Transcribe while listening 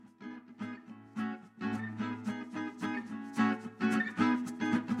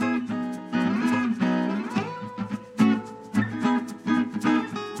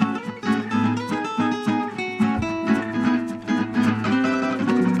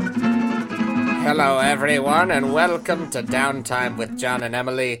Hello, everyone, and welcome to Downtime with John and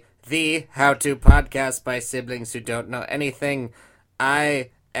Emily, the how-to podcast by siblings who don't know anything. I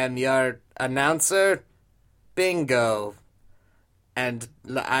am your announcer, Bingo, and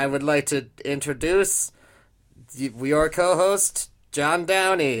I would like to introduce your co-host, John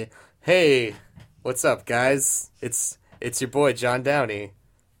Downey. Hey, what's up, guys? It's your boy, John Downey.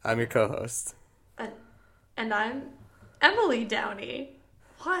 I'm your co-host. And I'm Emily Downey.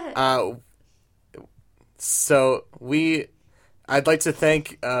 What? So I'd like to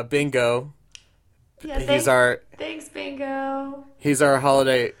thank Bingo. Yeah, thanks, Bingo. He's our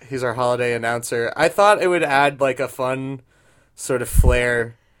holiday announcer. I thought it would add like a fun sort of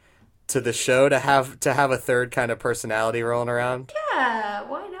flair to the show to have a third kind of personality rolling around. Yeah,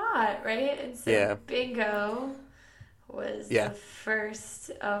 why not, right? And so Yeah. Bingo was the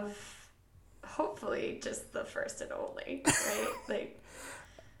first of, hopefully, just the first and only, right?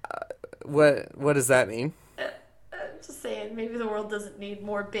 What does that mean? I'm just saying, maybe the world doesn't need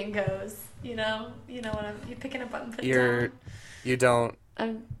more Bingos. You know what you picking up on. You don't.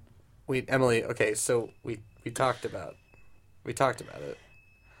 Emily. Okay, so we talked about it.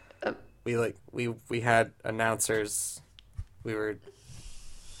 We had announcers. We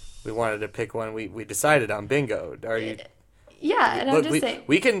wanted to pick one. We decided on Bingo. Are you? Yeah, and I'm just saying.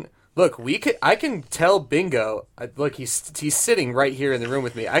 I can tell Bingo. Look, he's sitting right here in the room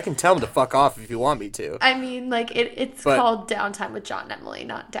with me. I can tell him to fuck off if you want me to. I mean, it's called Downtime with John and Emily,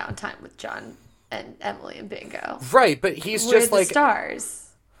 not Downtime with John and Emily and Bingo. Right, but he's We're just the like stars.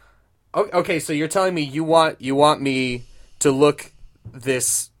 Okay, so you're telling me you want me to look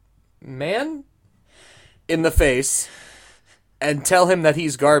this man in the face and tell him that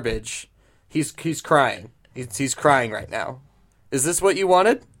he's garbage. He's crying. He's crying right now. Is this what you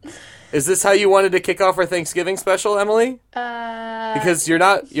wanted? Is this how you wanted to kick off our Thanksgiving special, Emily? Because you're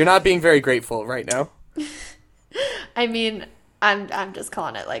not being very grateful right now. I mean, I'm just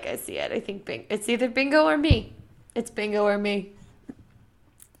calling it like I see it. I think it's either Bingo or me. It's Bingo or me.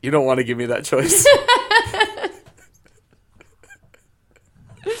 You don't want to give me that choice.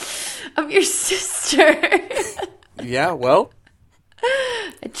 I'm your sister. Yeah, well,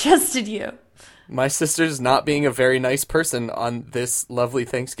 I trusted you. My sister's not being a very nice person on this lovely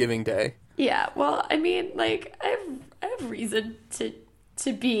Thanksgiving Day. Yeah, well, I mean, like, I have reason to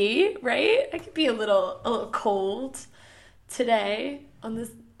be, right? I could be a little cold today on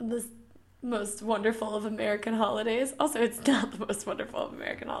this most wonderful of American holidays. Also, it's not the most wonderful of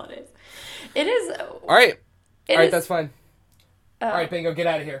American holidays. It is. All right, that's fine. All right, Bingo, get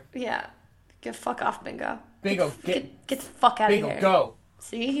out of here. Yeah, get fuck off, Bingo. Bingo, get the fuck out of here. Bingo, go.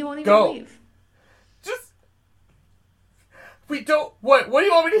 See, he won't even leave. We don't. What do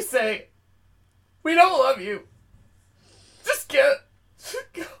you want me to say? We don't love you. Just go.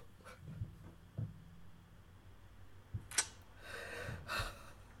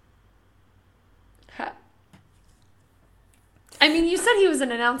 I mean, you said he was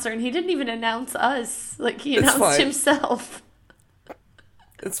an announcer, and he didn't even announce us. Like, he announced himself.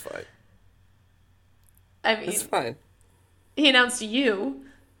 It's fine. I mean, it's fine. He announced you.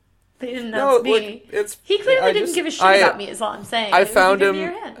 But he didn't announce me. He clearly didn't give a shit about me, is all I'm saying. I found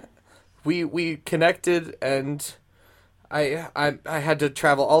him. We connected, and I had to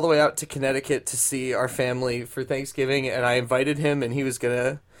travel all the way out to Connecticut to see our family for Thanksgiving, and I invited him, and he's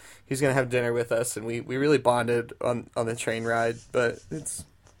gonna have dinner with us, and we really bonded on the train ride. But it's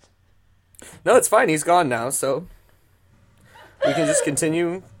fine. He's gone now, so we can just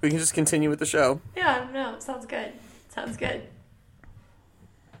continue. We can just continue with the show. Yeah, no, sounds good.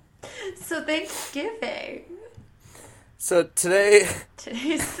 So Thanksgiving. So today's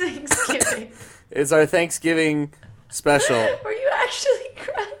Thanksgiving. It's our Thanksgiving special. Were you actually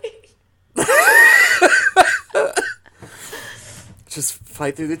crying? Just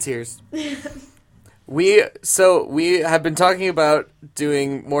fight through the tears. We have been talking about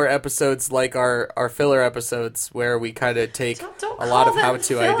doing more episodes like our filler episodes were kind of take a lot of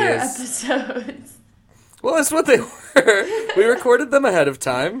how-to ideas. Episodes. Well, that's what they were. We recorded them ahead of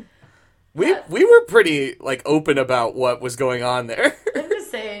time. We were pretty open about what was going on there. I'm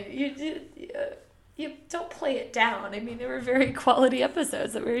just saying, you don't play it down. I mean, they were very quality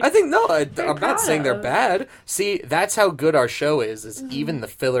episodes that we were. I think I'm not saying they're bad. See, that's how good our show is even the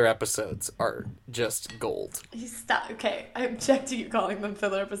filler episodes are just gold. Stop. Okay, I object to you calling them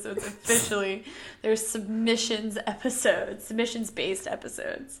filler episodes officially. They're submissions based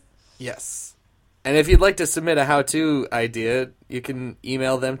episodes. Yes. And if you'd like to submit a how-to idea, you can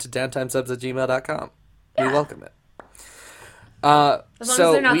email them to downtimesubs@gmail.com. Yeah. We welcome it. As long as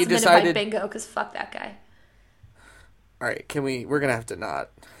they're not submitted by Bingo, because fuck that guy. All right, we're going to have to not.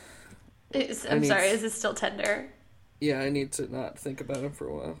 I'm sorry, is it still tender? Yeah, I need to not think about him for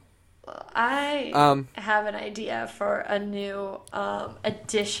a while. Well, I have an idea for a new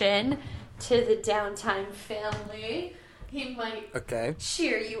addition to the Downtime family. He might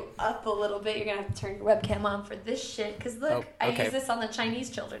cheer you up a little bit. You're going to have to turn your webcam on for this shit. Because look, I use this on the Chinese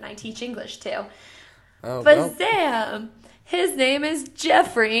children. I teach English too. Oh, but Sam, his name is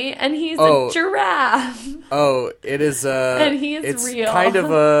Jeffrey, and he's a giraffe. Oh, it is and he is it's real. Kind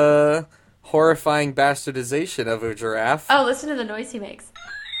of a horrifying bastardization of a giraffe. Oh, listen to the noise he makes.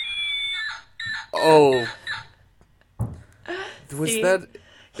 Oh. Was that...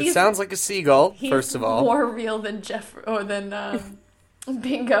 It sounds like a seagull, first of all. He's more real than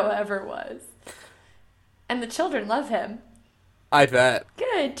Bingo ever was. And the children love him. I bet.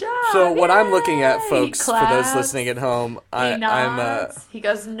 Good job. So what I'm looking at, folks, for claps, those listening at home, he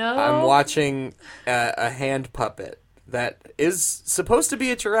goes, no. I'm watching a hand puppet that is supposed to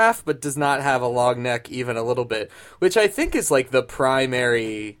be a giraffe, but does not have a long neck even a little bit, which I think is like the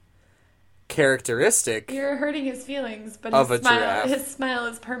primary characteristic. You're hurting his feelings, but his smile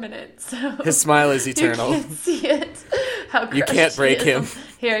is permanent. So his smile is eternal. You can't see it. How you can't break him.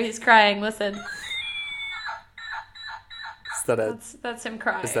 Here, he's crying. Listen. That's him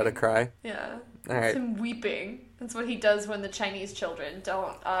crying. Is that a cry? Yeah. All right. That's him weeping. That's what he does when the Chinese children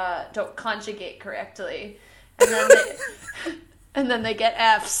don't conjugate correctly, and then they get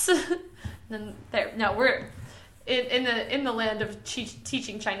Fs. We're in the land of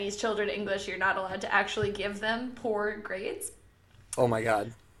teaching Chinese children English. You're not allowed to actually give them poor grades. Oh my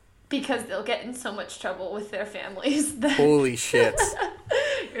god. Because they'll get in so much trouble with their families. Holy shit.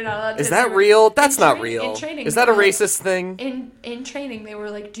 You're not allowed to. Is that real? That's not real. In training, is that a racist thing? In training, they were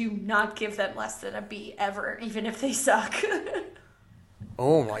like, do not give them less than a B ever, even if they suck.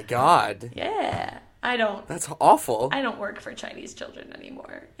 Oh my god. Yeah. That's awful. I don't work for Chinese children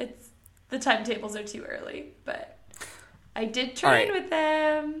anymore. The timetables are too early, but I did train with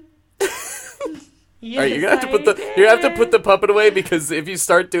them. Yes, all right, you're gonna have to put the puppet away, because if you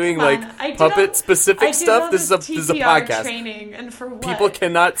start doing puppet specific stuff, this is a podcast. Training, and for what? People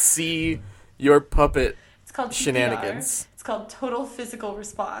cannot see your puppet it's called shenanigans. It's called total physical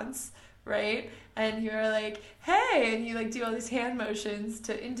response, right? And you're like, hey, and you do all these hand motions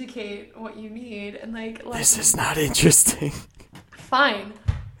to indicate what you need, and this is not interesting. Fine,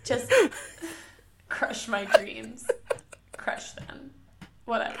 just crush my dreams, crush them,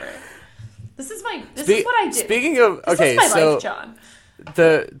 whatever. This is what I do. Speaking of, this is my life, John.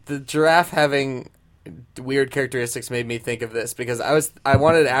 The giraffe having weird characteristics made me think of this, because I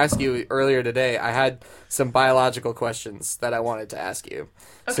wanted to ask you earlier today. I had some biological questions that I wanted to ask you,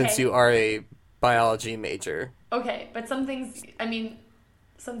 since you are a biology major. Okay, but some things you're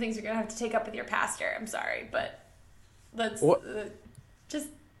gonna have to take up with your pastor. I'm sorry, but let's just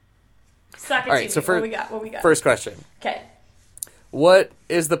suck it. All right, so what we got? First question. Okay. What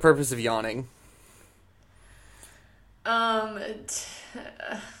is the purpose of yawning?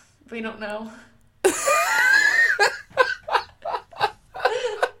 We don't know.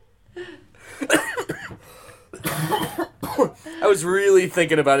 I was really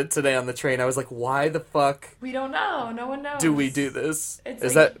thinking about it today on the train. I was like, why the fuck? We don't know. No one knows. Do we do this?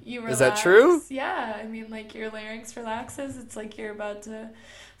 Is that true? Yeah. Your larynx relaxes. It's like you're about to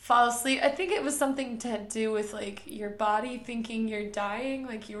fall asleep. I think it was something to do with your body thinking you're dying.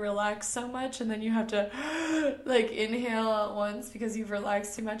 You relax so much, and then you have to inhale at once because you've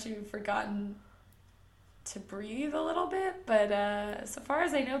relaxed too much and you've forgotten to breathe a little bit. But so far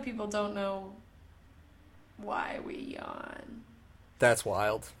as I know, people don't know why we yawn. That's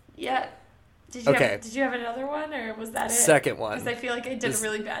wild. Yeah. Did you have another one, or was that it? Second one. Because I feel like I did a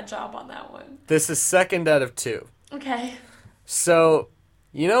really bad job on that one. This is second out of 2. Okay. So,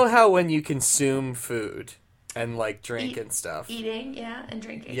 you know how when you consume food and drink and stuff, eating, and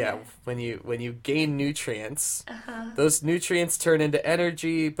drinking. Yeah, when you gain nutrients, those nutrients turn into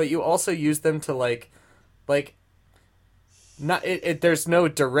energy, but you also use them to not there's no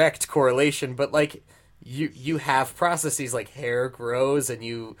direct correlation, but you have processes like hair grows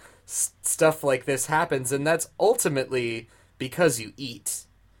and stuff like this happens, and that's ultimately because you eat.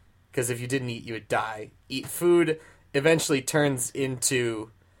 Because if you didn't eat, you would die. Food eventually turns into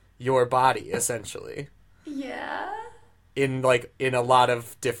your body, essentially. Yeah. In a lot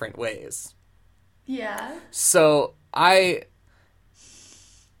of different ways. Yeah. So I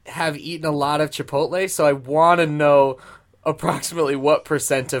have eaten a lot of Chipotle, so I want to know approximately what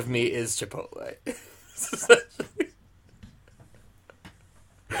 % of me is Chipotle. I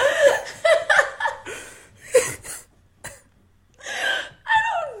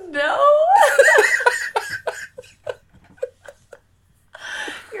don't know.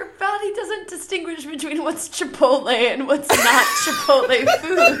 You're about Allie doesn't distinguish between what's Chipotle and what's not Chipotle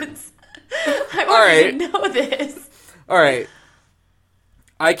foods. I want you to know this. All right.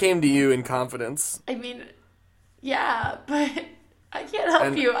 I came to you in confidence. I mean, yeah, but I can't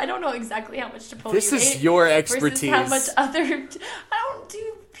help you. I don't know exactly how much Chipotle This you is ate your expertise. versus how much other... I don't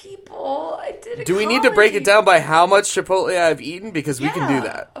do people. I did Do we need to break it down by how much Chipotle I've eaten? Because we can do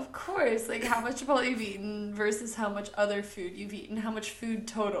that. Of course. Like how much Chipotle you've eaten versus how much other food you've eaten. How much food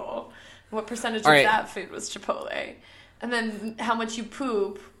total. What percentage of that food was Chipotle. And then how much you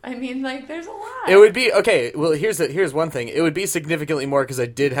poop. I mean, like, there's a lot. It would be... Okay, well, here's one thing. It would be significantly more because I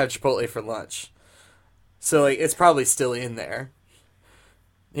did have Chipotle for lunch. So, like, it's probably still in there.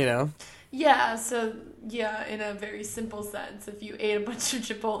 You know? Yeah, so, yeah, in a very simple sense, if you ate a bunch of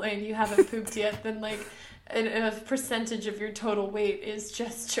Chipotle and you haven't pooped yet, then, like, a percentage of your total weight is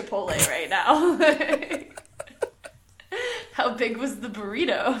just Chipotle right now. How big was the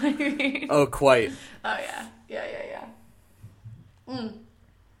burrito? I mean, oh, quite. Oh, yeah. Yeah. Mm.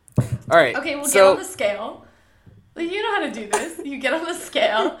 All right. Okay, we'll get on the scale. Like, you know how to do this. You get on the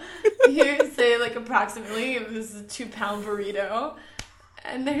scale. You say, like, approximately, this is a 2-pound burrito.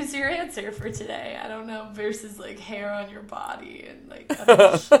 And there's your answer for today. I don't know, versus, like, hair on your body and, like,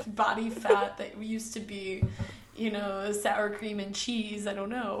 body fat that used to be, you know, sour cream and cheese. I don't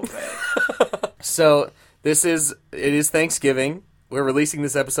know, but... So, it is Thanksgiving. We're releasing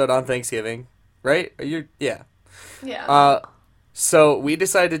this episode on Thanksgiving, right? Yeah. Yeah. So we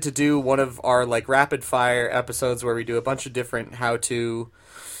decided to do one of our like rapid fire episodes where we do a bunch of different how-to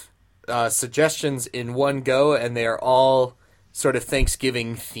suggestions in one go, and they are all sort of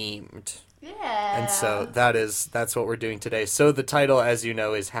Thanksgiving themed. Yeah. And so that's what we're doing today. So the title, as you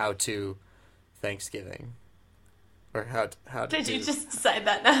know, is How to Thanksgiving, or how to. Did you just decide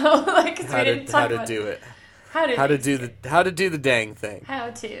that now? Like, how to do it. How to do the dang thing. How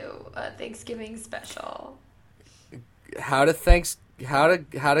to Thanksgiving special. How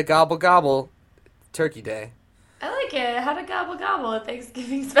to gobble gobble Turkey Day. I like it. How to gobble gobble a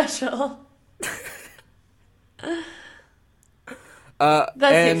Thanksgiving special. That's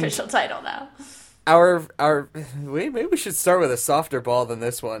the official title now. Maybe we should start with a softer ball than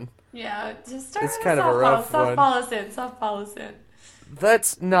this one. Yeah, just start it's with kind of a rough one. Softball us in.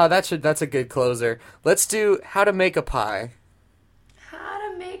 That's a good closer. Let's do how to make a pie. How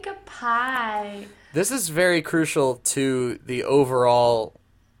to make a pie. This is very crucial to the overall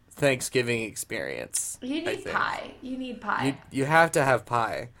Thanksgiving experience. You need pie. You need pie. You have to have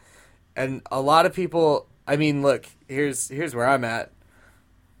pie. And a lot of people, I mean, look, here's where I'm at.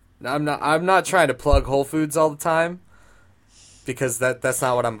 I'm not trying to plug Whole Foods all the time, because that's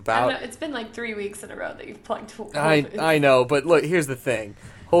not what I'm about. It's been like 3 weeks in a row that you've plugged Whole Foods. I know, but look, here's the thing.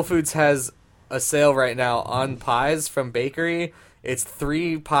 Whole Foods has a sale right now on pies from bakery. It's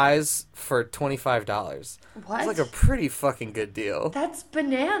 3 pies for $25. What? It's like a pretty fucking good deal. That's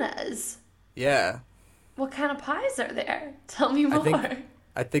bananas. Yeah. What kind of pies are there? Tell me more.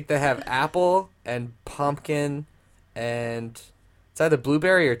 I think they have apple and pumpkin and it's either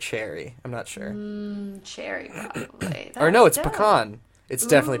blueberry or cherry. I'm not sure. Cherry, probably. Or no, it's pecan. It's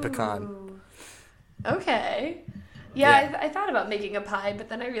definitely pecan. Okay. Yeah. I thought about making a pie, but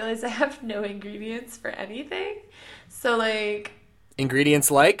then I realized I have no ingredients for anything. So, like... Ingredients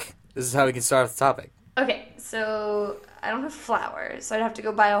like? This is how we can start off the topic. Okay, so I don't have flour, so I'd have to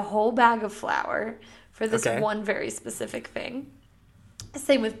go buy a whole bag of flour for this one very specific thing.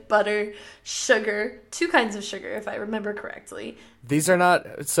 Same with butter, sugar, 2 kinds of sugar, if I remember correctly. These are not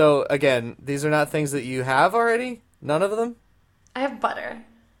things that you have already? None of them? I have butter.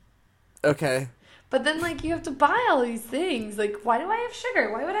 Okay. But then, like, you have to buy all these things. Like, why do I have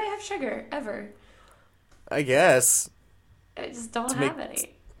sugar? Why would I have sugar, ever? I guess. I just don't have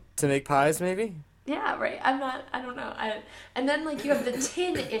any. To make pies, maybe? Yeah, right. I don't know. And then, like, you have the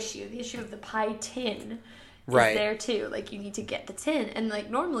tin issue. The issue of the pie tin is there, too. Like, you need to get the tin. And, like,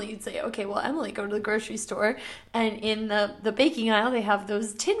 normally you'd say, okay, well, Emily, go to the grocery store. And in the baking aisle, they have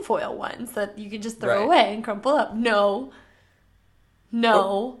those tinfoil ones that you can just throw away and crumple up. No.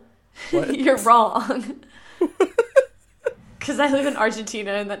 Oh, you're wrong. Because I live in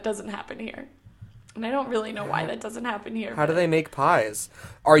Argentina, and that doesn't happen here. And I don't really know why that doesn't happen here. How do they make pies?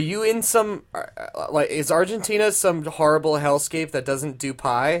 Are you in some... is Argentina some horrible hellscape that doesn't do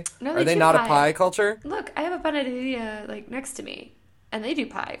pie? No, Are they not a pie culture? Look, I have a panaderia, like, next to me. And they do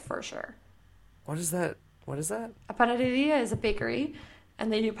pie, for sure. What is that? A panaderia is a bakery,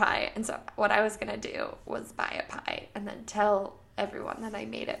 and they do pie. And so what I was going to do was buy a pie and then tell everyone that I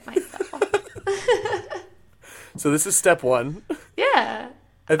made it myself. So this is step 1. Yeah.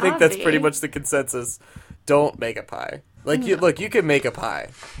 I think that's pretty much the consensus. Don't make a pie. Like, you could make a pie,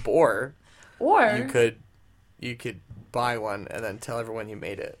 or Or you could buy one and then tell everyone you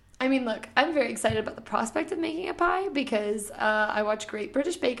made it. I mean, look, I'm very excited about the prospect of making a pie because I watch Great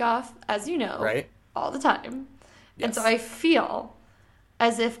British Bake Off, as you know, Right. all the time. Yes. And so I feel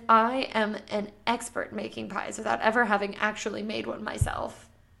as if I am an expert making pies without ever having actually made one myself.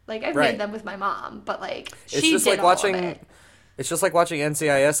 Like, I've Right. made them with my mom, but, like, It's she just did like all watching. of it. It's just like watching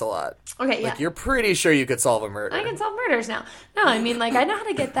NCIS a lot. Okay, yeah. Like, you're pretty sure you could solve a murder. I can solve murders now. No, I mean, like, I know how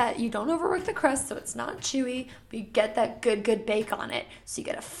to get that. You don't overwork the crust so it's not chewy, but you get that good bake on it. So you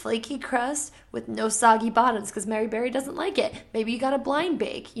get a flaky crust with no soggy bottoms because Mary Berry doesn't like it. Maybe you got a blind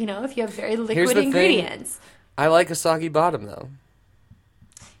bake, you know, if you have very Here's liquid the thing. ingredients. I like a soggy bottom, though.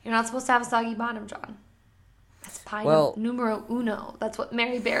 You're not supposed to have a soggy bottom, John. That's pie Well- numero uno. That's what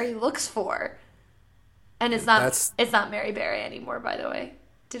Mary Berry looks for. And it's not Mary Berry anymore, by the way.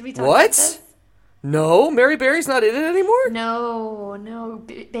 Did we talk What? about this? No, Mary Berry's not in it anymore? No.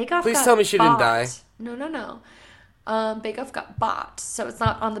 Bake Off Please got tell me she didn't bought. die. No. Bake Off got bought, so it's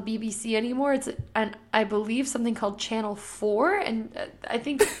not on the BBC anymore. It's I believe something called Channel 4, and I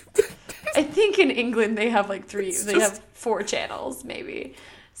think in England they have like three. They have 4 channels, maybe.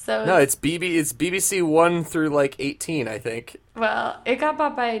 So No, it's BBC 1 through like 18, I think. well, it got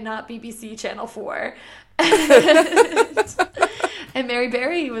bought by not BBC Channel 4. And Mary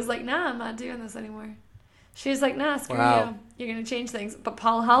Berry was like, nah, I'm not doing this anymore. She was like, nah, screw Wow. you. You're going to change things. But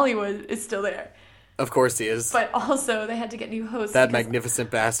Paul Hollywood is still there. Of course he is. But also, they had to get new hosts. That because magnificent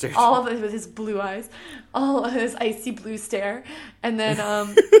bastard. all of it with his blue eyes, all of his icy blue stare. And then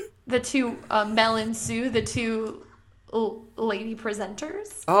the two, Mel and Sue, the two lady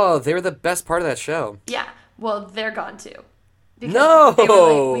presenters. Oh, they were the best part of that show. Yeah, well, they're gone too. Because No! They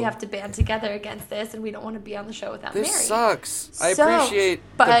were like, we have to band together against this, and we don't want to be on the show without This Mary. sucks. I So, appreciate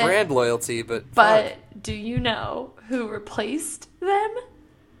but- the brand loyalty, but But fuck. do you know who replaced them?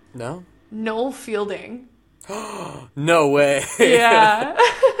 No? Noel Fielding. No way. Yeah.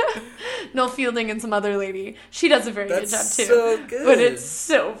 Noel Fielding and some other lady. She does a very good job That's too. so good. But it's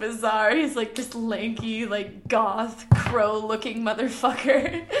so bizarre. He's like this lanky, like goth, crow-looking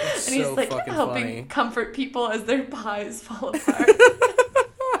motherfucker. And he's so like fucking helping funny. comfort people as their pies fall apart.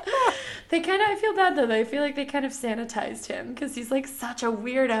 They kind of, I feel bad though. I feel like they kind of sanitized him because he's like such a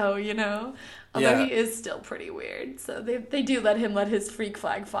weirdo, you know? Although Yeah. he is still pretty weird. So they do let him let his freak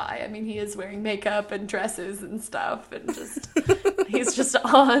flag fly. I mean, he is wearing makeup and dresses and stuff and just, he's just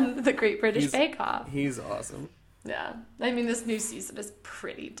on the Great British Bake Off. He's awesome. Yeah. I mean, this new season is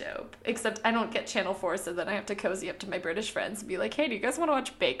pretty dope. Except I don't get Channel 4, so then I have to cozy up to my British friends and be like, hey, do you guys want to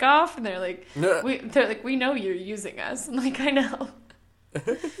watch Bake Off? And they're like, we know you're using us. I'm like, I know.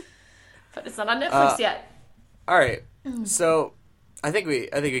 But it's not on Netflix yet. All right. So, I think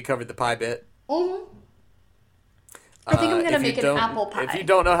we covered the pie bit. Mm-hmm. I think I'm If gonna you make an don't- apple pie. If you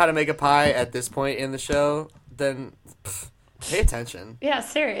don't know how to make a pie at this point in the show, then pay attention. Yeah,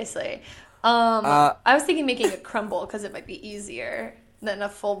 seriously. Uh, I was thinking making a crumble because it might be easier than a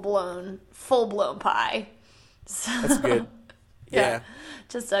full blown pie. So, That's good. Yeah.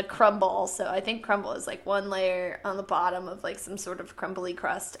 Just a crumble. So I think crumble is like one layer on the bottom of like some sort of crumbly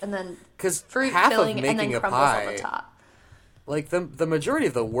crust, and then 'Cause fruit half of filling, and then making a crumbles on pie- the top. Like the majority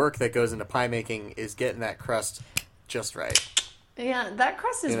of the work that goes into pie making is getting that crust just right. Yeah, that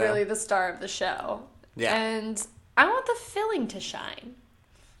crust is You know? really the star of the show. Yeah. And I want the filling to shine.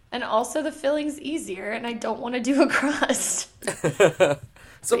 And also the filling's easier, and I don't want to do a crust.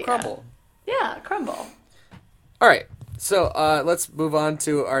 So Yeah. crumble. Yeah, crumble. All right. So let's move on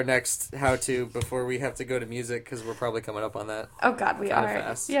to our next how-to before we have to go to music because we're probably coming up on that. Oh God, we Kinda are.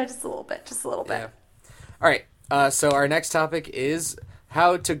 fast. Yeah, just a little bit. Yeah. All right. So our next topic is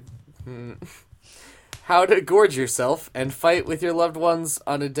how to gorge yourself and fight with your loved ones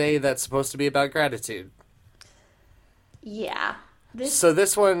on a day that's supposed to be about gratitude. Yeah. This So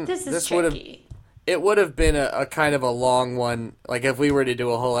would is have tricky. it would have been a kind of a long one. Like if we were to do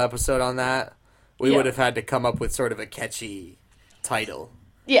a whole episode on that, we Yeah. would have had to come up with sort of a catchy title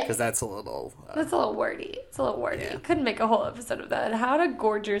Yeah. because that's a little. That's a little wordy. It's a little wordy. Yeah. Couldn't make a whole episode of that. How to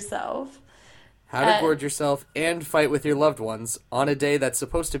gorge yourself. How to gorge yourself and fight with your loved ones on a day that's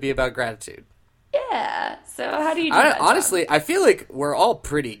supposed to be about gratitude. Yeah. So how do you do that, John? Honestly, I feel like we're all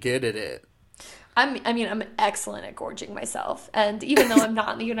pretty good at it. I'm excellent at gorging myself. And even though I'm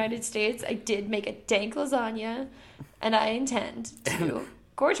not in the United States, I did make a dank lasagna, and I intend to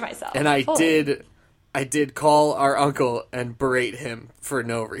gorge myself. And I fully. did call our uncle and berate him for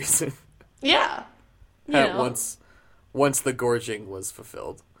no reason. Yeah. You know. Once the gorging was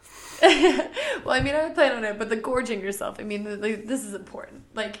fulfilled. Well, I mean, I would plan on it, but the gorging yourself, I mean, like, this is important.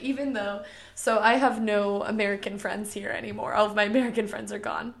 Like, even though, so I have no American friends here anymore. All of my American friends are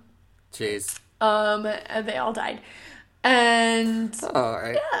gone. Jeez. And they all died. And Oh, all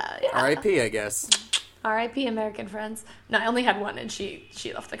right. yeah. R.I.P. I guess. R.I.P. American friends. No, I only had one, and she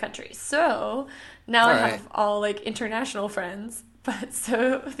left the country. So now I All right. have all like international friends. But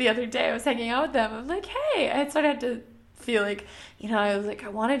so the other day I was hanging out with them. I'm like, hey, I sort of had to feel like, I was like, I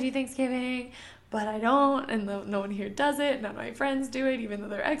want to do Thanksgiving, but I don't, and no one here does it. None of my friends do it, even though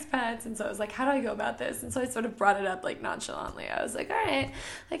they're expats. And so I was like, how do I go about this? And so I sort of brought it up like nonchalantly. I was like, all right,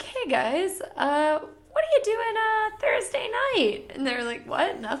 like, hey guys, what are you doing Thursday night? And they were like,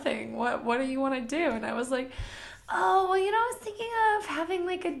 what? Nothing. What do you want to do? And I was like, oh, well, I was thinking of having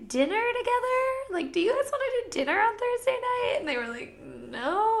like a dinner together. Like, do you guys want to do dinner on Thursday night? And they were like,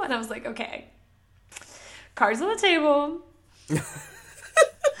 no. And I was like, okay, cards on the table.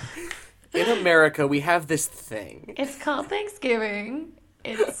 In America, we have this thing. It's called Thanksgiving.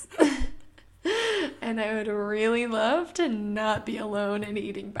 It's and I would really love to not be alone and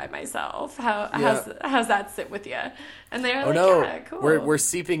eating by myself. How's that sit with you? And they're like, no, yeah, cool. we're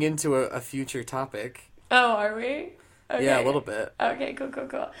seeping into a future topic. Oh, are we? Okay. Yeah, a little bit. Okay,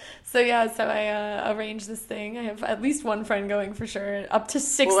 cool. So I arranged this thing. I have at least one friend going for sure. Up to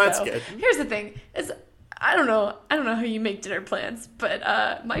 6 Well, that's though. good. Here's the thing: is I don't know how you make dinner plans, but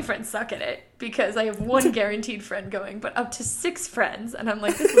my friends suck at it because I have one guaranteed friend going, but up to 6 friends, and I'm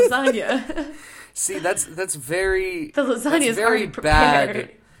like, this lasagna. See, that's very The lasagna that's is very already prepared.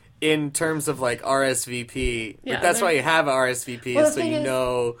 bad in terms of like RSVP. Yeah, Like, that's why you have RSVP, Well, is the so thing you is-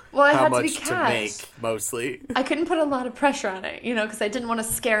 know well, it how had to be much to cash. make mostly. I couldn't put a lot of pressure on it, because I didn't want to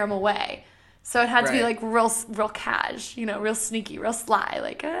scare them away. So it had to be Right. like real cash, real sneaky, real sly.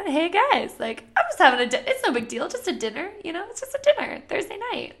 Like, hey guys, like, I'm just having it's no big deal, just a dinner, it's just a dinner Thursday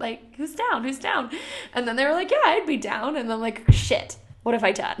night. Like, who's down? And then they were like, yeah, I'd be down. And I'm like, shit, what have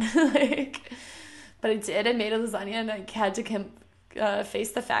I done? Like, but I did. I made a lasagna, and I had to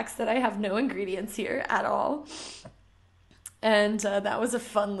face the facts that I have no ingredients here at all. And that was a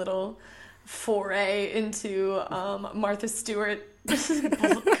fun little foray into Martha Stewart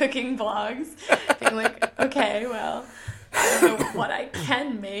cooking vlogs. Being like, okay, well, I don't know what I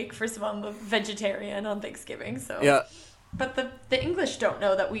can make. First of all, I'm a vegetarian on Thanksgiving, so Yeah. But the English don't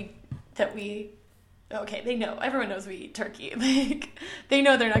know that we okay, they know. Everyone knows we eat turkey. Like, they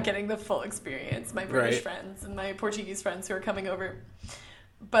know they're not getting the full experience. My British Right. friends and my Portuguese friends who are coming over.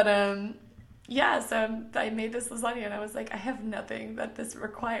 But yeah, so I made this lasagna, and I was like, I have nothing that this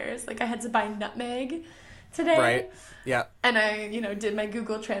requires. Like, I had to buy nutmeg today. Right. Yeah. And I, did my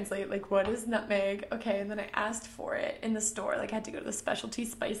Google Translate, like, what is nutmeg? Okay, and then I asked for it in the store. Like, I had to go to the specialty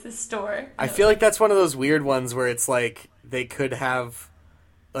spices store. I feel like that's one of those weird ones where it's like they could have,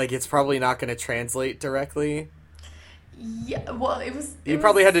 like, it's probably not going to translate directly. Yeah, well, it was... You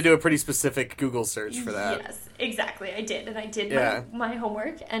probably had to do a pretty specific Google search for that. Yes, exactly. I did, and I did my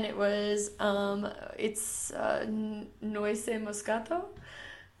homework, and it was it's Noise Moscato,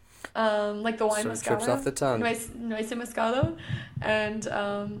 like the wine Sort of Moscato. trips off the tongue. Noise Moscato, and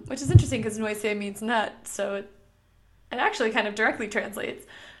which is interesting because Noise means nut, so it actually kind of directly translates.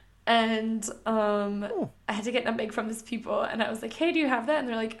 And I had to get nutmeg from these people, and I was like, "Hey, do you have that?" And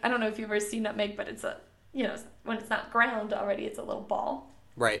they're like, "I don't know if you've ever seen nutmeg, but it's a when it's not ground already, it's a little ball."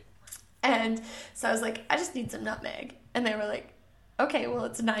 Right. And so I was like, I just need some nutmeg. And they were like, okay, well,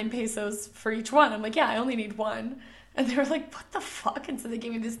 it's 9 pesos for each one. I'm like, yeah, I only need one. And they were like, what the fuck? And so they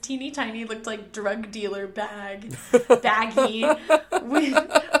gave me this teeny tiny, looked like drug dealer baggie with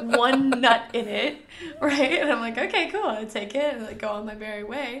one nut in it, right? And I'm like, okay, cool, I'll take it and like go on my merry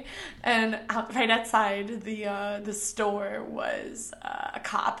way. And right outside the store was a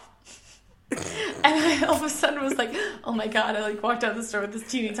cop. And I all of a sudden was like, oh my god, I like walked out of the store with this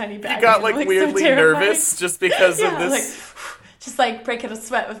teeny tiny bag. You got and, like so weirdly terrified. nervous just because of Yeah, this. like, just like breaking a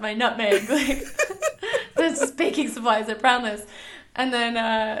sweat with my nutmeg. Like, this is baking supplies, I promise. And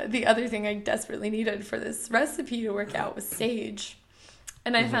then the other thing I desperately needed for this recipe to work out was sage.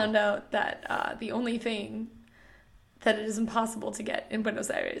 And I found out that the only thing that it is impossible to get in Buenos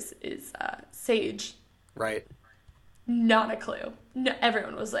Aires is sage. Right. Not a clue. No,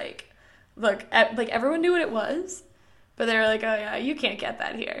 everyone was like, look, like everyone knew what it was, but they were like, oh yeah, you can't get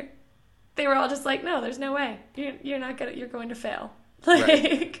that here. They were all just like, no, there's no way. You're not gonna, you're going to fail. Like,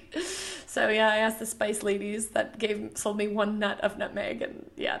 right. So yeah, I asked the spice ladies that sold me one nut of nutmeg, and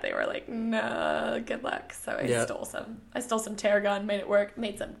yeah, they were like, no, good luck. So I stole some. I stole some tarragon, made it work,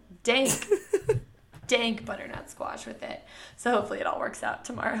 made some dank butternut squash with it. So hopefully it all works out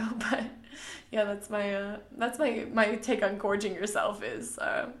tomorrow. But yeah, that's my take on gorging yourself is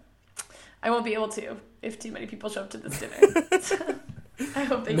I won't be able to if too many people show up to this dinner. I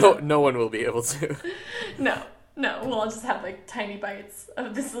hope they don't. No one will be able to. No, we'll all just have like tiny bites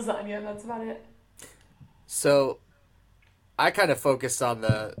of this lasagna and that's about it. So, I kind of focused on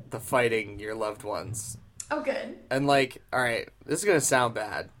the fighting your loved ones. Oh, good. And like, all right, this is gonna sound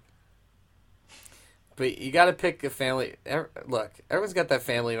bad, but you got to pick a family. Look, everyone's got that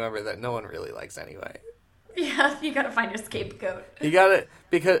family member that no one really likes anyway. Yeah, you gotta find your scapegoat. You gotta,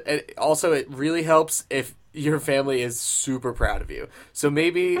 because it really helps if your family is super proud of you. So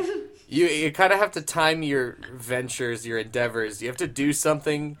maybe you kind of have to time your ventures, your endeavors. You have to do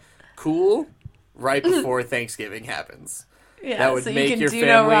something cool right before Thanksgiving happens. Yeah, that would so make you can your do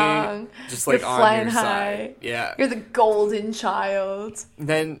family no wrong. just like You're on flying your high. side. Yeah. You're the golden child.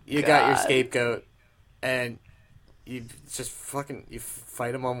 Then you got your God. scapegoat, and you just you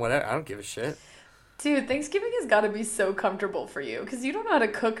fight them on whatever. I don't give a shit. Dude, Thanksgiving has got to be so comfortable for you because you don't know how to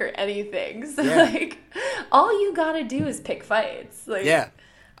cook or anything. So, Yeah. like, all you got to do is pick fights. Like, Yeah.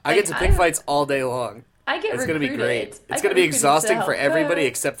 I get to pick fights all day long. I get It's recruited. going to be great. It's I going get to be recruited exhausting to for help everybody cook.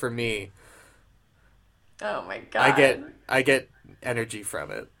 except for me. Oh my god. I get energy from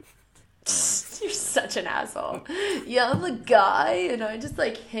it. You're such an asshole. Yeah, I'm the guy, and I just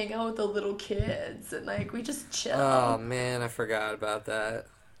like hang out with the little kids, and like we just chill. Oh man, I forgot about that.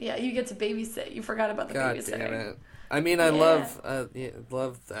 Yeah, you get to babysit. You forgot about the God babysitting. damn it. I mean, I love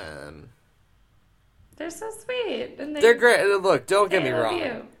them. They're so sweet, and They're great. Look, don't get me love wrong.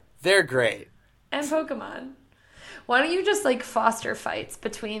 you. They're great. And Pokemon. Why don't you just like foster fights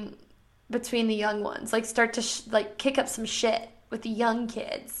between the young ones? Like start to kick up some shit with the young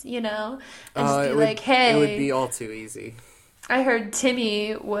kids, you know? And just be like, hey, it would be all too easy. I heard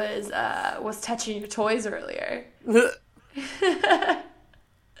Timmy was touching your toys earlier.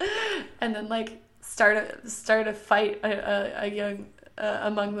 And then like start a fight a young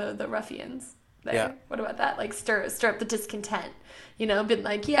among the ruffians there. Yeah. What about that? Like stir up the discontent. You know, been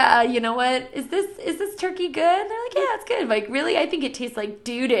like, yeah, you know what? Is this turkey good? And they're like, yeah, it's good. Like, really? I think it tastes like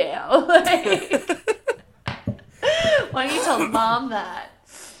doo-doo. Like, why don't you tell mom that?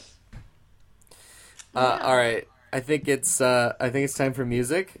 All right. I think it's time for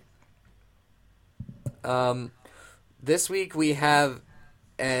music. This week we have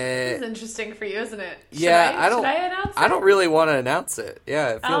This is interesting for you, isn't it? Should I announce it? I don't really want to announce it.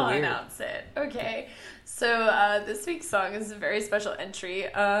 Yeah, I feel I'll weird. announce it. Okay. So this week's song is a very special entry.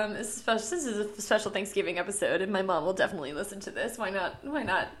 This is a special Thanksgiving episode, and my mom will definitely listen to this. Why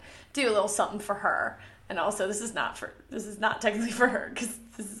not do a little something for her? And also, this is not technically for her, because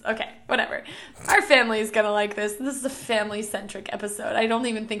this is, okay, whatever. Our family is gonna like this. This is a family-centric episode. I don't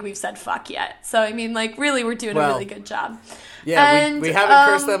even think we've said fuck yet. So, I mean, like, really, we're doing a really good job. Yeah, and, we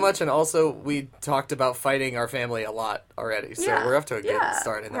haven't cursed that much, and also we talked about fighting our family a lot already. So we're off to a good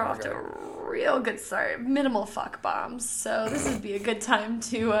start in that regard. We're off to a real good start. Minimal fuck bombs. So this would be a good time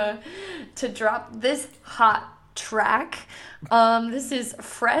to drop this hot track. This is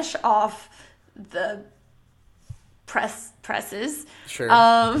fresh off the presses. Sure.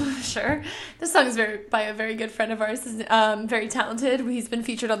 Sure. This song is by a very good friend of ours. He's very talented. He's been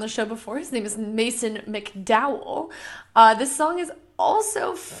featured on the show before. His name is Mason McDowell. This song is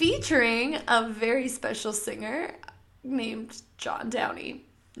also featuring a very special singer named John Downey.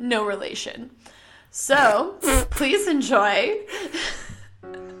 No relation. So, please enjoy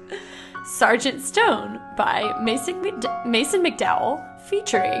Sergeant Stone by Mason McDowell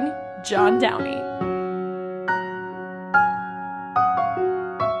featuring John Downey.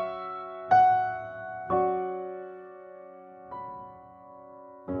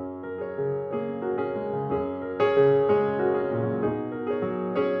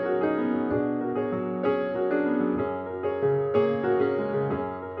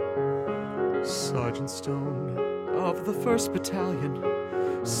 Sergeant Stone of the 1st Battalion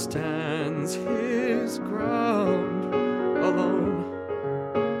stands his ground alone.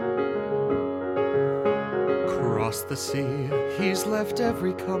 Across the sea, he's left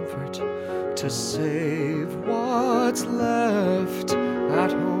every comfort to save what's left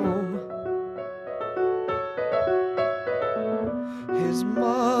at home. His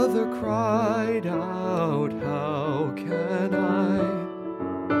mother cried out, "How can I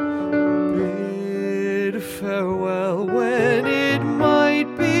bid farewell when it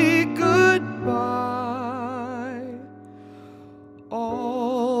might be goodbye?"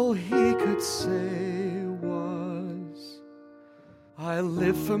 All he could say was, "I'll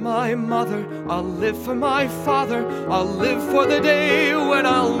live for my mother, I'll live for my father, I'll live for the day when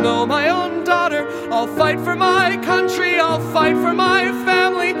I'll know my own daughter. I'll fight for my country, I'll fight for my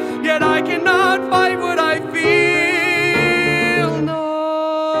family, yet I cannot fight what I feel.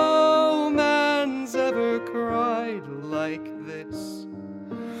 No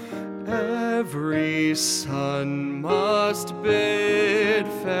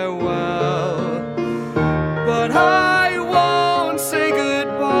bid farewell. But I won't say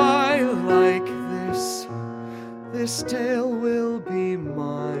goodbye like this. This tale will be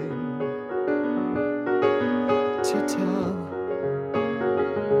mine to tell.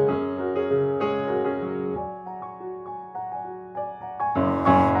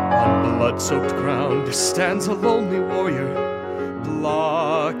 On blood-soaked ground stands a lonely warrior,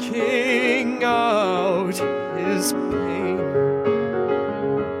 blocking out his pain.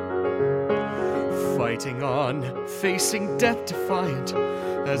 Fighting on, facing death defiant,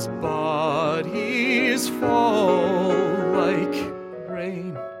 as bodies fall like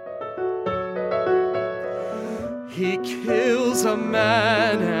rain. He kills a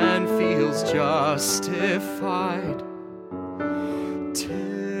man and feels justified,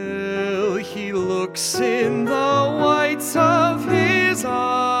 till he looks in the whites of his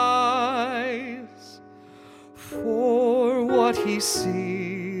eyes. For what he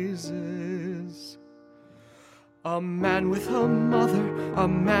sees is a man with a mother, a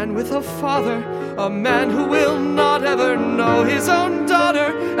man with a father, a man who will not ever know his own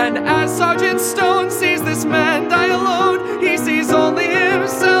daughter. And as Sergeant Stone sees this man die alone, he sees only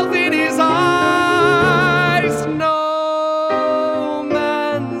himself in his eyes. No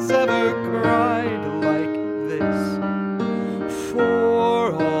man's ever cried like this,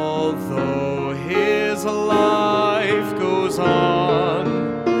 for although his life goes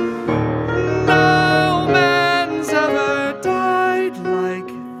on, no man's ever died like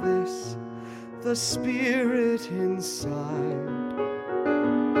this. The spirit inside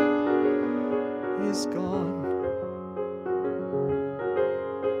is gone.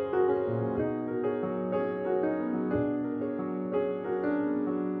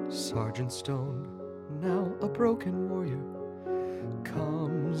 Sergeant Stone, now a broken warrior,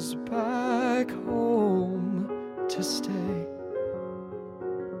 comes back home to stay.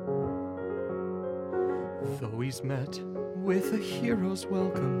 Though he's met with a hero's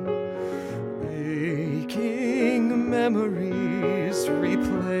welcome, aching memories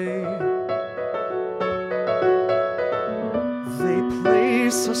replay. They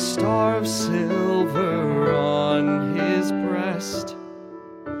place a star of silver on his breast,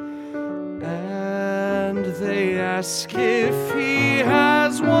 and they ask if he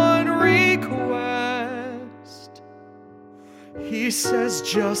has one request. He says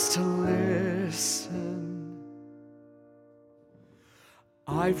just to listen.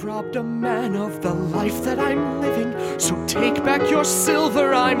 I've robbed a man of the life that I'm living, so take back your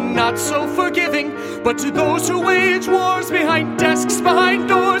silver, I'm not so forgiving. But to those who wage wars behind desks, behind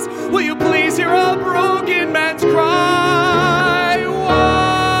doors, will you please hear a broken man's cry?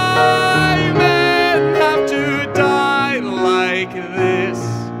 Why men have to die like this?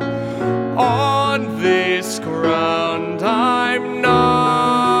 On this ground I'm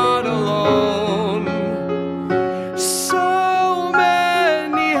not alone. So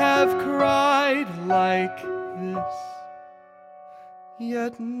many have cried like this,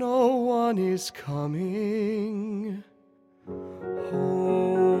 yet no one is coming home.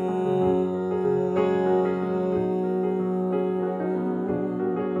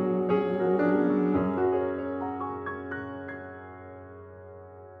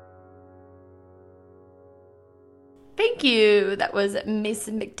 Thank you. That was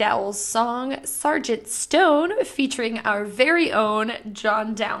Mason McDowell's song, Sergeant Stone, featuring our very own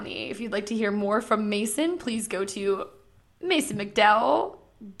John Downey. If you'd like to hear more from Mason, please go to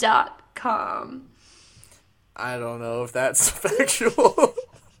masonmcdowell.com. I don't know if that's factual.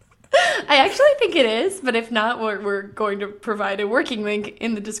 I actually think it is, but if not, we're going to provide a working link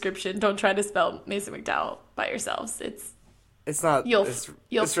in the description. Don't try to spell Mason McDowell by yourselves. It's not. You'll it's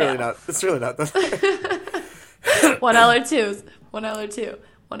fail. really not. It's really not that. One L or two. One L or two.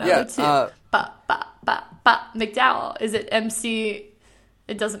 One L or two. McDowell. Is it MC?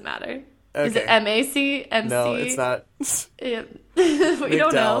 It doesn't matter. Okay. Is it MAC? MC? No, it's not. Yeah. We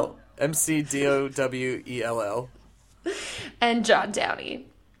don't know. McDowell. And John Downey.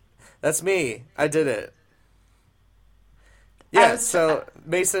 That's me. I did it. Yeah, so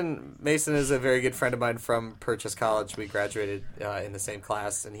Mason is a very good friend of mine from Purchase College. We graduated in the same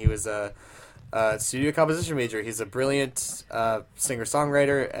class, and he was a studio composition major. He's a brilliant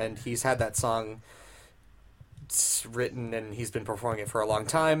singer-songwriter, and he's had that song written, and he's been performing it for a long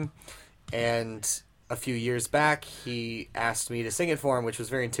time. And a few years back, he asked me to sing it for him, which was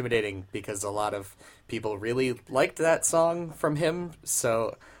very intimidating because a lot of people really liked that song from him.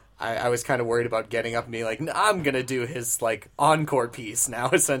 So I was kind of worried about getting up and being like, I'm going to do his like encore piece now,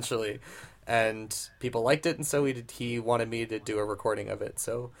 essentially. And people liked it, and so he wanted me to do a recording of it.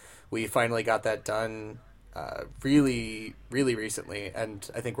 So we finally got that done really, really recently, and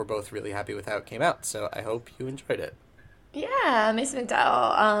I think we're both really happy with how it came out. So I hope you enjoyed it. Yeah, Mason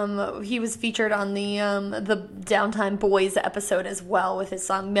McDowell. He was featured on the Downtime Boys episode as well with his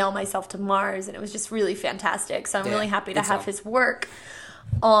song "Mail Myself to Mars," and it was just really fantastic. So I'm really happy to have his work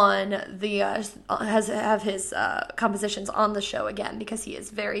on the have his compositions on the show again, because he is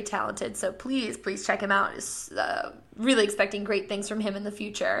very talented. So please check him out. Really expecting great things from him in the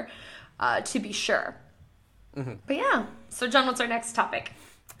future, to be sure. Mm-hmm. But yeah, so John, what's our next topic?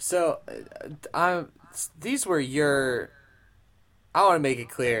 So these were your. I want to make it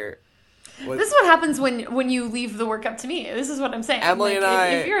clear. This is what happens when you leave the work up to me. This is what I'm saying. Emily and I,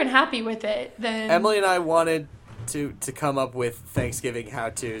 if you're unhappy with it, then Emily and I wanted to come up with Thanksgiving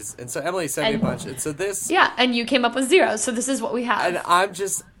how-tos, and so Emily sent me a bunch, and so this... Yeah, and you came up with 0, so this is what we have. And I'm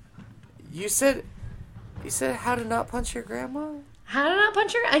just... You said how to not punch your grandma? How to not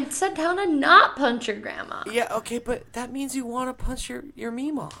punch your... I said how to not punch your grandma. Yeah, okay, but that means you want to punch your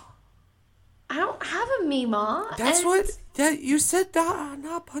Meemaw. I don't have a Meemaw. That's what... you said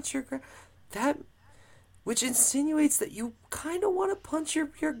not punch your grandma. That... Which insinuates that you kind of want to punch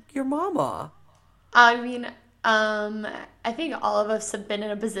your mama. I mean... I think all of us have been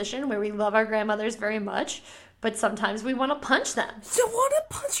in a position where we love our grandmothers very much, but sometimes we want to punch them. You want to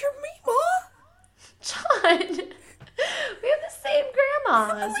punch your Meemaw? John, we have the same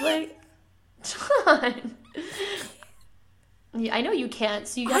grandmas. Like, John. Yeah, I know you can't,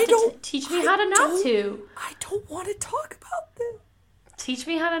 so you have to teach me how to not to. I don't want to talk about this. Teach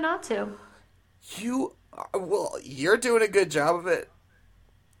me how to not to. You're doing a good job of it.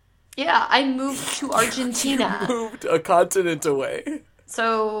 Yeah, I moved to Argentina. You moved a continent away.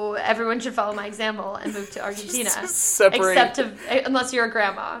 So everyone should follow my example and move to Argentina. Separate. Unless you're a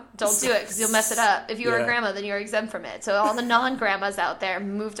grandma. Don't do it because you'll mess it up. If you're a grandma, then you're exempt from it. So all the non-grandmas out there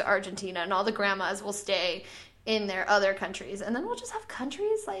move to Argentina, and all the grandmas will stay in their other countries. And then we'll just have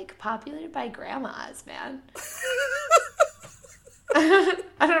countries like populated by grandmas, man.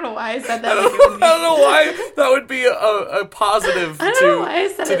 I don't know why I said that. I don't know why that would be a positive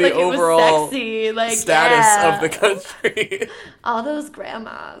to the overall sexy, status of the country. All those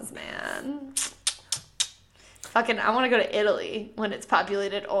grandmas, man. Fucking, I want to go to Italy when it's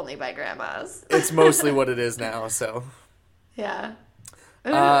populated only by grandmas. It's mostly what it is now, so. Yeah.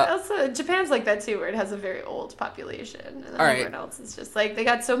 Also, Japan's like that too, where it has a very old population, and then everyone else is just like they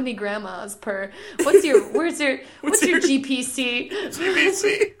got so many grandmas per. What's your GPC?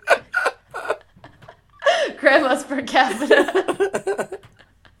 GPC. Grandmas per capita.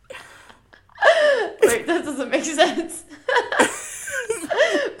 Wait, that doesn't make sense.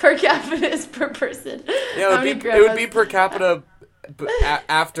 Per capita is per person. Yeah, it would be per capita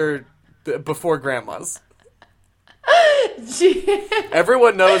before grandmas.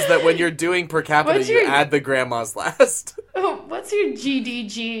 Everyone knows that when you're doing per capita, you add the grandmas last. Oh, what's your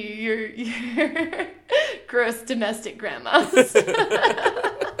GDG? Your gross domestic grandmas.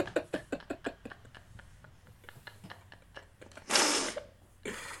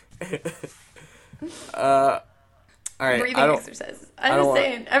 All right, breathing exercises. I'm just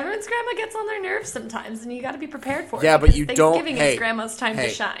saying, everyone's grandma gets on their nerves sometimes, and you got to be prepared for it. Yeah, but you don't. Thanksgiving is grandma's time to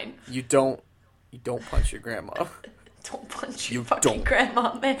shine. You don't punch your grandma. Don't punch your fucking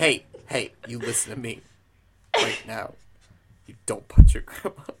grandma, man. Hey, you listen to me right now. You don't punch your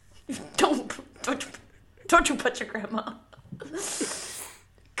grandma. Don't you punch your grandma.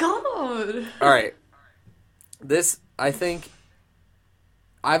 God. All right. This, I think,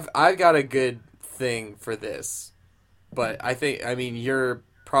 I've got a good thing for this, but I mean, you're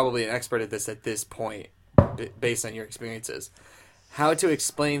probably an expert at this point, based on your experiences. How to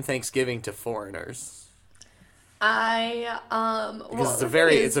explain Thanksgiving to foreigners. Because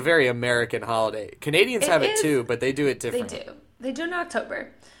it's a very American holiday. Canadians have it too, but they do it differently. They do in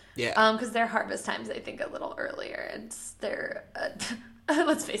October. Yeah. Because their harvest time's, I think, a little earlier, and they're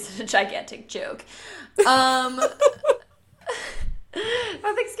let's face it, a gigantic joke. Well,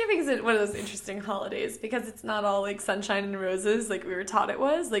 Thanksgiving is one of those interesting holidays because it's not all like sunshine and roses like we were taught it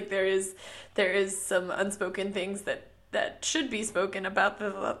was. Like there is some unspoken things that should be spoken about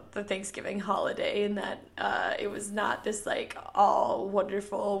the Thanksgiving holiday, and that it was not this like all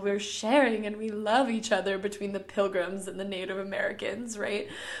wonderful, we're sharing and we love each other between the Pilgrims and the Native Americans, right?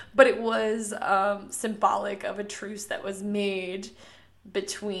 But it was symbolic of a truce that was made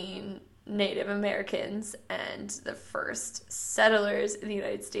between Native Americans and the first settlers in the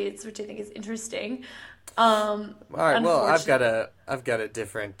United States, which I think is interesting. All right, well, I've got a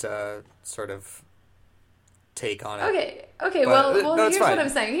different sort of take on it. Okay. But, well, here's what I'm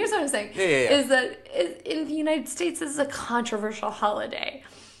saying. Yeah. Is that in the United States, this is a controversial holiday.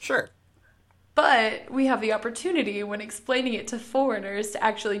 Sure. But we have the opportunity when explaining it to foreigners to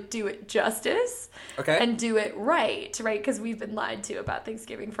actually do it justice and do it right? Because we've been lied to about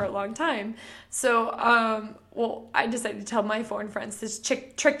Thanksgiving for a long time. So, I decided to tell my foreign friends to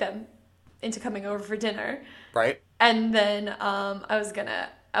trick them into coming over for dinner. Right. And then I was gonna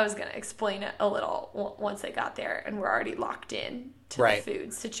explain it a little once they got there and we're already locked in to the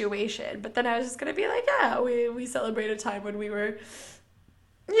food situation. But then I was just gonna be like, yeah, we celebrate a time when we were,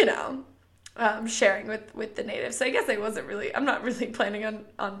 sharing with the natives. So I guess I'm not really planning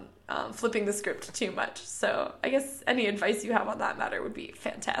on flipping the script too much. So I guess any advice you have on that matter would be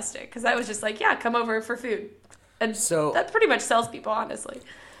fantastic. Because I was just like, yeah, come over for food. And so that pretty much sells people, honestly.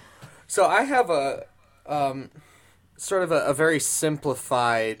 So I have a sort of a very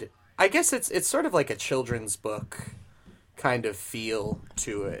simplified, I guess it's sort of like a children's book kind of feel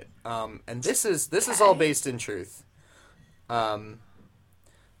to it. And this is all based in truth.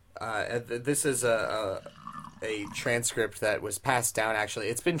 This is a transcript that was passed down. Actually,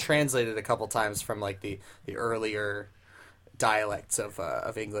 it's been translated a couple times from like the earlier dialects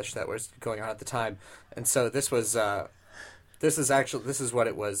of English that was going on at the time, and so this is what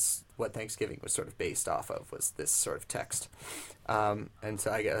it was. What Thanksgiving was sort of based off of was this sort of text, and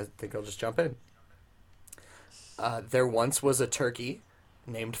so I think I'll just jump in. There once was a turkey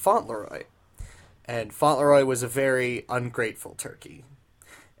named Fauntleroy, and Fauntleroy was a very ungrateful turkey.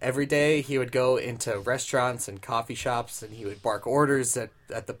 Every day he would go into restaurants and coffee shops and he would bark orders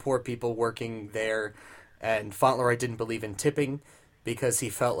at the poor people working there. And Fauntleroy didn't believe in tipping because he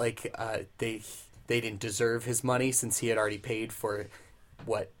felt like they didn't deserve his money since he had already paid for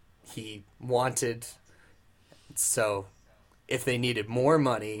what he wanted. So if they needed more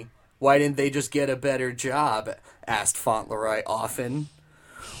money, why didn't they just get a better job? Asked Fauntleroy often.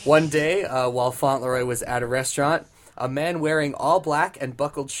 One day, while Fauntleroy was at a restaurant, a man wearing all black and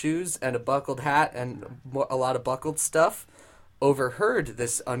buckled shoes and a buckled hat and a lot of buckled stuff overheard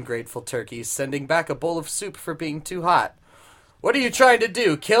this ungrateful turkey sending back a bowl of soup for being too hot. "What are you trying to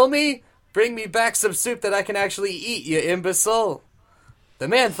do, kill me? Bring me back some soup that I can actually eat, you imbecile." The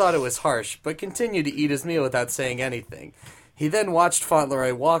man thought it was harsh, but continued to eat his meal without saying anything. He then watched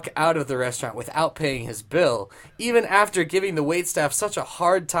Fauntleroy walk out of the restaurant without paying his bill, even after giving the waitstaff such a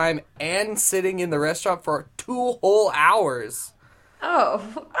hard time and sitting in the restaurant for 2 whole hours.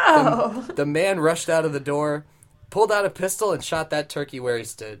 The man rushed out of the door, pulled out a pistol, and shot that turkey where he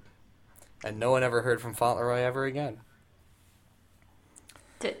stood. And no one ever heard from Fauntleroy ever again.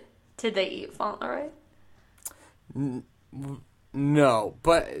 Did they eat Fauntleroy? No,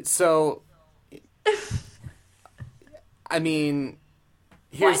 but so... I mean,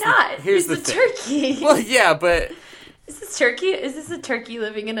 why not? Here's the thing. Turkey. Well, yeah, but is this a turkey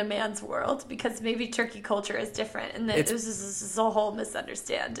living in a man's world? Because maybe turkey culture is different, and this is a whole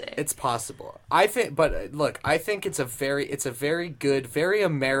misunderstanding. It's possible. I think it's a very good, very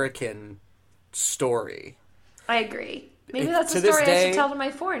American story. I agree. Maybe that's a story I should tell to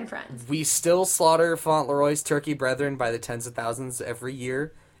my foreign friends. We still slaughter Fauntleroy's turkey brethren by the tens of thousands every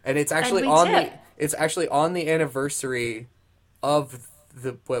year. And it's actually on the anniversary of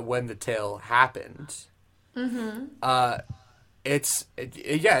when the tale happened. Mm-hmm.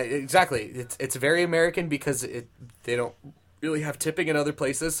 Exactly. It's very American because they don't really have tipping in other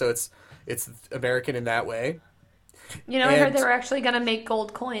places, so it's American in that way. I heard they were actually going to make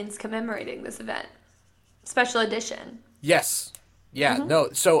gold coins commemorating this event, special edition. Yes. Yeah. Mm-hmm. No.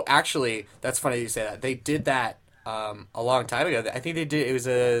 So actually, that's funny you say that. They did that. A long time ago. I think they did. It was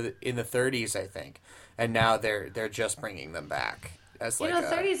in the 30s, I think, and now they're just bringing them back as like.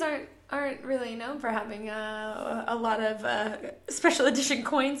 30s aren't really known for having a lot of special edition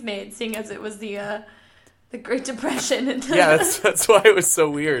coins made, seeing as it was the Great Depression. Yeah, that's why it was so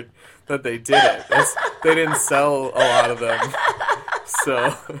weird that they did it. They didn't sell a lot of them,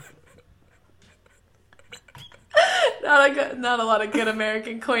 so. Not a lot of good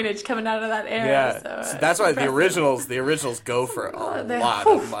American coinage coming out of that era. Yeah, so that's why the originals go for a lot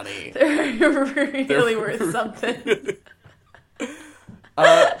of money. They're really worth something.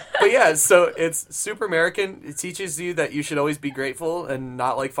 But yeah, so it's super American. It teaches you that you should always be grateful and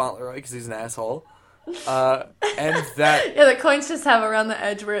not like Fauntleroy because he's an asshole. And that the coins just have around the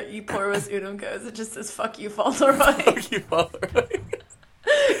edge where "E pluribus unum" goes. It just says "Fuck you, Fauntleroy." Fuck you, Fauntleroy.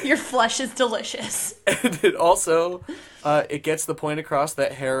 Your flesh is delicious. And it also, it gets the point across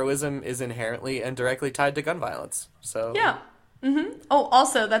that heroism is inherently and directly tied to gun violence. So yeah. Mm-hmm. Oh,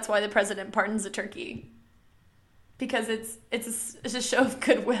 also, that's why the president pardons a turkey. Because it's a show of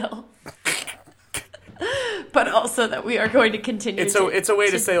goodwill. But also that we are going to continue It's a way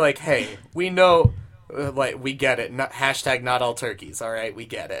to say, like, hey, we know, we get it. Hashtag not all turkeys, all right? We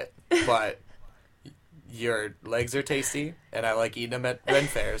get it. But your legs are tasty, and I like eating them at Ren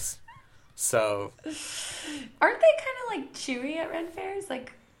fairs. So, aren't they kind of like chewy at Ren fairs,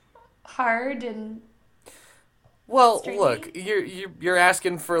 like hard and? well, stringy? look, you're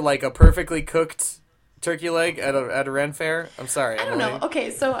asking for like a perfectly cooked turkey leg at a Ren fair. I'm sorry, I don't Emily. know.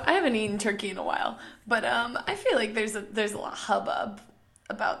 Okay, so I haven't eaten turkey in a while, but I feel like there's a lot of hubbub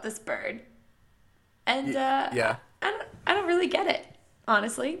about this bird, and yeah. I don't really get it,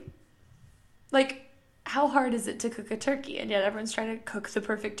 honestly. Like, how hard is it to cook a turkey? And yet everyone's trying to cook the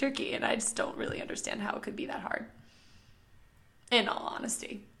perfect turkey, and I just don't really understand how it could be that hard. In all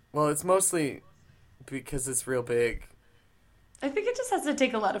honesty. Well, it's mostly because it's real big. I think it just has to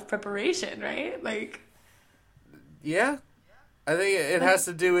take a lot of preparation, right? Like, Yeah. I think it has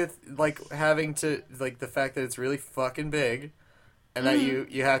to do with, like, having to, like, the fact that it's really fucking big, and that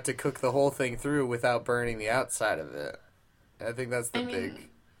you have to cook the whole thing through without burning the outside of it. I think that's the big...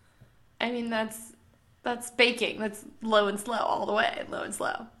 I mean, that's baking. That's low and slow all the way, low and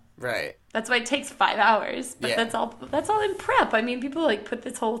slow. Right. That's why it takes 5 hours. But Yeah. that's all in prep. I mean, people like put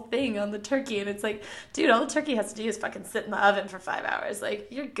this whole thing on the turkey, and it's like, dude, all the turkey has to do is fucking sit in the oven for 5 hours. Like,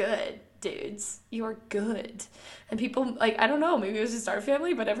 you're good, dudes. You're good. And people, like, I don't know, maybe it was just our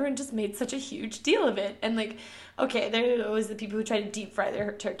family, but everyone just made such a huge deal of it. And like, okay, there are always the people who try to deep fry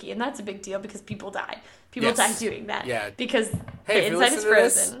their turkey, and that's a big deal because people die. People Yes. die doing that. Yeah. Because Hey, the if you inside is listen to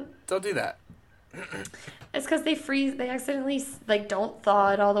this, frozen. don't do that. It's because they accidentally, like, don't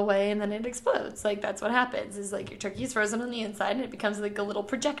thaw it all the way, and then it explodes. Like, that's what happens, is, like, your turkey is frozen on the inside, and it becomes, like, a little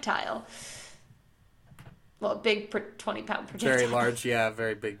projectile. Well, a big 20-pound projectile. Very large, yeah,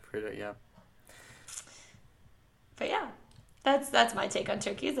 very big, yeah. But, yeah, that's my take on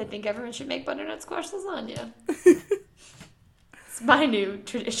turkeys. I think everyone should make butternut squash lasagna. It's my new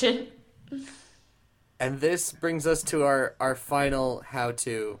tradition. And this brings us to our final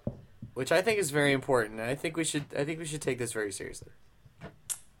how-to, which I think is very important, and I think we should take this very seriously.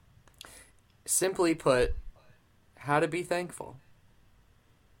 Simply put, how to be thankful.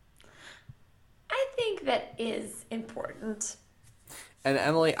 I think that is important. And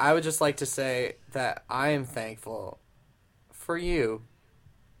Emily, I would just like to say that I am thankful for you.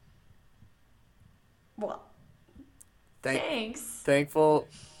 Well, thanks. Thankful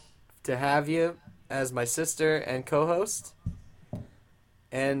to have you as my sister and co-host.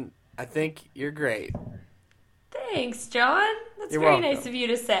 And I think you're great. Thanks, John. That's You're very welcome. nice of you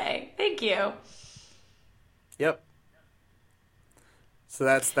to say. Thank you. Yep. So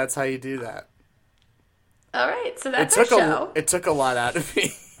that's how you do that. All right, so that's our show. It took a lot out of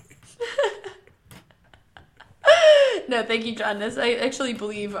me. No, thank you, John. This I actually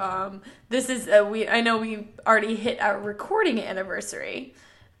believe this is I know we already hit our recording anniversary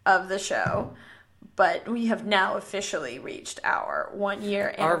of the show, but we have now officially reached our 1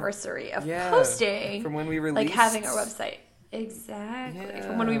 year anniversary of posting from when we released, like having our website. Exactly.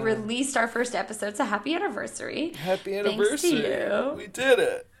 From when we released our first episode. So happy anniversary. Happy Thanks anniversary. to you. We did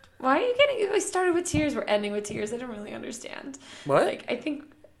it. Why are you getting... We started with tears, we're ending with tears. I don't really understand. What? Like, I think...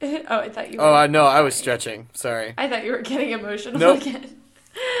 Oh, I thought you were... Oh, no, I was stretching. Sorry. I thought you were getting emotional Nope. again.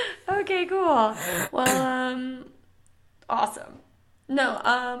 Okay, cool. Well, awesome. No,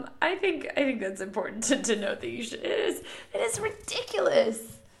 I think that's important to note that you should... It is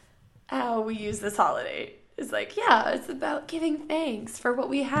ridiculous how we use this holiday. It's like, yeah, it's about giving thanks for what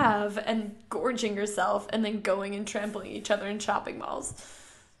we have and gorging yourself and then going and trampling each other in shopping malls.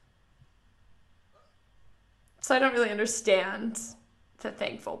 So I don't really understand the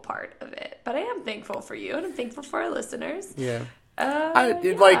thankful part of it. But I am thankful for you, and I'm thankful for our listeners. Yeah. Yeah.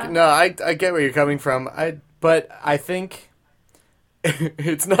 I get where you're coming from. But I think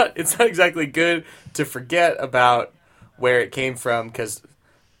it's not exactly good to forget about where it came from, because,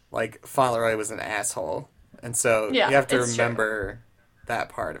 like, Fauntleroy was an asshole. And so you have to remember that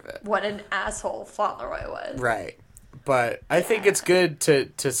part of it. What an asshole Fauntleroy was. Right. But I think it's good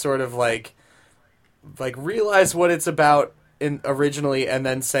to sort of like realize what it's about originally, and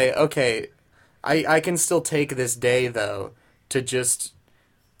then say, okay, I can still take this day, though, to just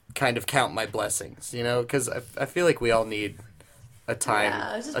kind of count my blessings, you know? Because I feel like we all need a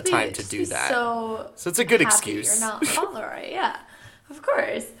time to do that. So it's a good excuse. You're not Fauntleroy, yeah. Of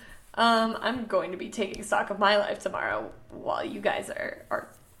course. I'm going to be taking stock of my life tomorrow while you guys are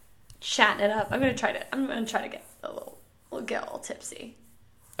chatting it up. I'm gonna try to get a little tipsy.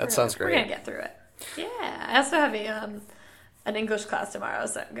 Sounds great. We're gonna get through it. Yeah. I also have an English class tomorrow,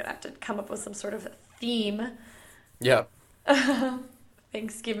 so I'm gonna have to come up with some sort of theme. Yeah.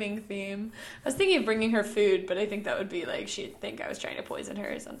 Thanksgiving theme. I was thinking of bringing her food, but I think that would be like she'd think I was trying to poison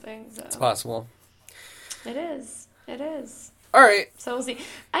her or something. So It's possible. It is. All right. So we'll see.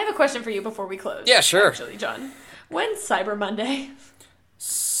 I have a question for you before we close. Yeah, sure. Actually, John. When's Cyber Monday?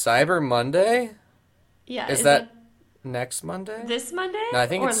 Cyber Monday? Yeah. Is that next Monday? this Monday? No, I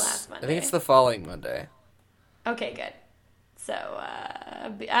think or it's last Monday? I think it's the following Monday. Okay, good. So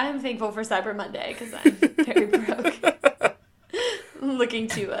I'm thankful for Cyber Monday because I'm very broke. Looking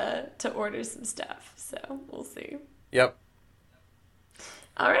to order some stuff. So we'll see. Yep.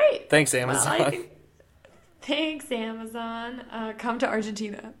 All right. Thanks, Amazon. Well, thanks, Amazon. Come to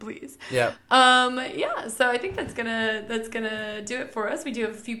Argentina, please. Yep. Yeah, so I think that's gonna do it for us. We do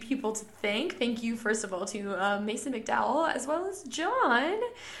have a few people to thank. Thank you, first of all, to Mason McDowell as well as John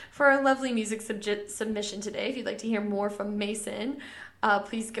for a lovely music submission today. If you'd like to hear more from Mason,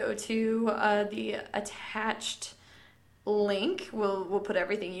 please go to the attached link. We'll put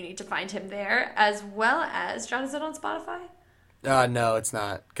everything you need to find him there, as well as, John, is it on Spotify? No, it's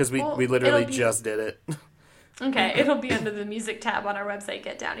not, because we Well, literally it'll be- just did it. Okay, it'll be under the music tab on our website,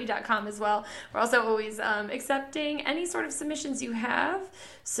 getdowny.com as well. We're also always accepting any sort of submissions you have.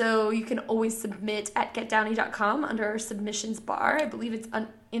 So you can always submit at getdowny.com under our submissions bar. I believe it's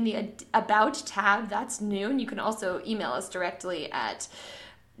in the About tab. That's new. And you can also email us directly at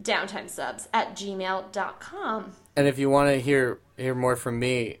downtimesubs@gmail.com. And if you want to hear more from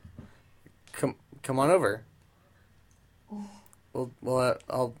me, come on over.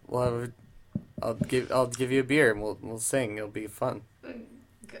 I'll give you a beer and we'll sing. It'll be fun.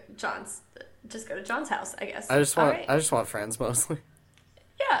 Just go to John's house, I guess. I just All want right. I just want friends mostly.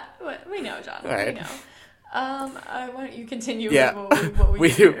 Yeah, we know, John. All right. We know. Why don't you continue Yeah. with what we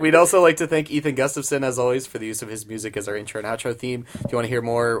do here? We'd also like to thank Ethan Gustafson, as always, for the use of his music as our intro and outro theme. If you want to hear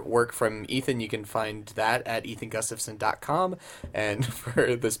more work from Ethan, you can find that at ethangustafson.com. And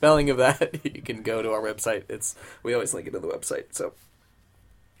for the spelling of that, you can go to our website. We always link it to the website. So,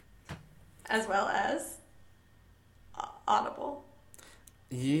 As well as Audible.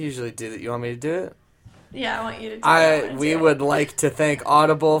 you usually do that. You want me to do it? Yeah, I want you to do that. We would like to thank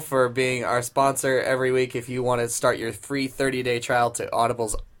Audible for being our sponsor every week. If you want to start your free 30-day trial to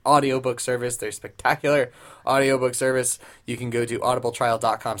Audible's audiobook service, their spectacular audiobook service, you can go to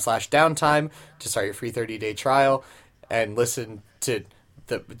audibletrial.com/downtime to start your free 30-day trial and listen to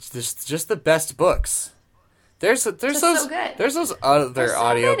just the best books. There's so those good. there's those other There's so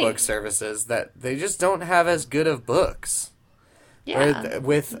audiobook many. services that they just don't have as good of books. Yeah.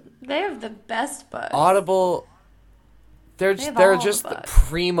 With They have the best books. Audible, they're have they're all the just the books.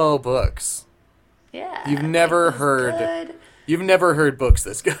 primo books. Yeah. You've never it was heard- good. You've never heard books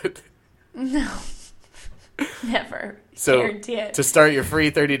this good. No. Never. So Guarantee it. to start your free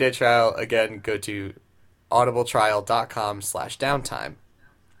 30-day trial, again, go to audibletrial.com/downtime.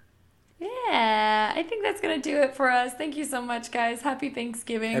 Yeah, I think that's going to do it for us. Thank you so much, guys. Happy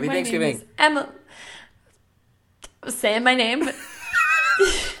Thanksgiving. Happy my Thanksgiving. name is Emma. Saying my name,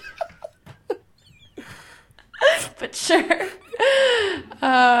 but sure.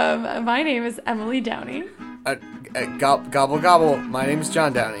 My name is Emily Downey. Gobble gobble. My name is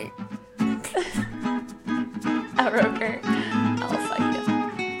John Downey. Roker.